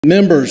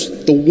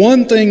Members, the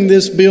one thing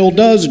this bill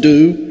does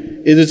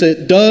do is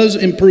it does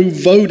improve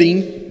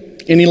voting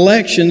in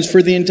elections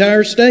for the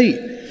entire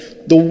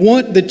state.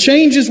 The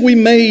changes we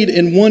made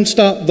in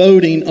one-stop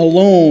voting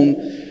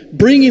alone,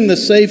 bringing the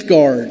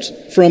safeguards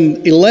from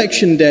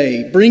election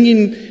day,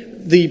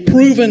 bringing the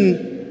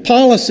proven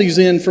policies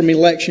in from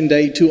election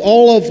day to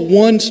all of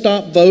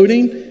one-stop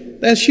voting,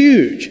 that's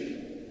huge.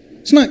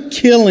 It's not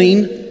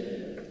killing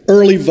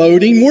early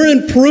voting. We're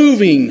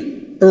improving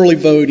early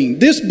voting.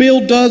 This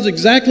bill does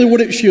exactly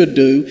what it should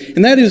do,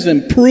 and that is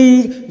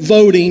improve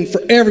voting for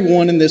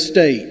everyone in this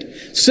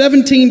state.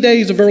 17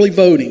 days of early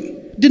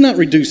voting did not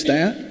reduce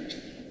that.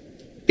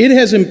 It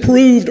has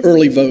improved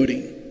early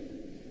voting.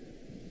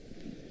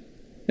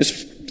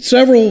 As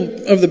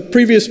several of the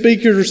previous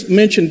speakers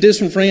mentioned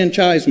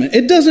disenfranchisement.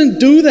 It doesn't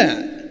do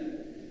that.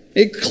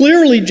 It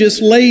clearly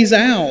just lays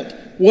out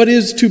what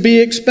is to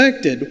be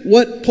expected,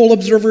 what poll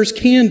observers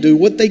can do,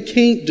 what they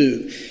can't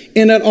do.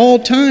 And at all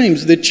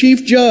times, the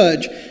chief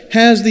judge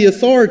has the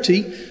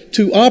authority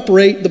to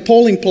operate the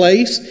polling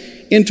place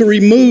and to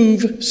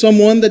remove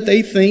someone that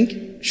they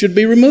think should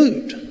be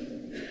removed.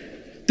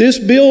 This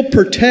bill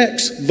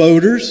protects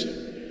voters.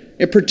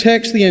 It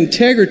protects the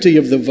integrity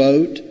of the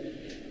vote.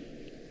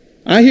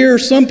 I hear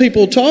some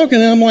people talking,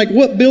 and I'm like,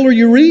 what bill are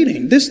you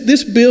reading?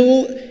 This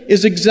bill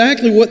is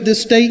exactly what this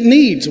state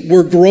needs.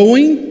 We're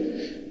growing.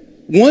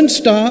 One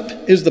stop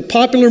is the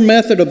popular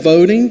method of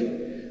voting.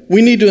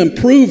 We need to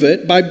improve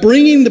it by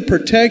bringing the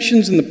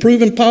protections and the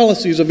proven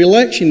policies of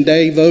election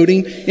day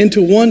voting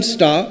into one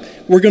stop.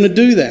 We're going to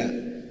do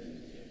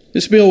that.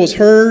 This bill was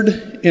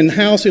heard in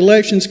House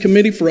Elections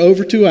Committee for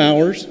over 2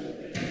 hours.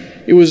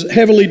 It was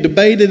heavily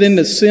debated in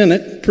the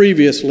Senate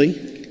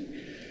previously.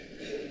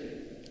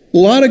 A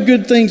lot of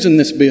good things in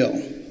this bill.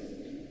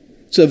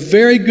 It's a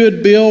very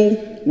good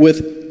bill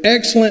with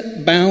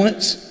excellent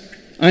balance.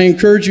 I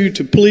encourage you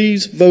to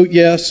please vote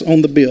yes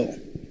on the bill.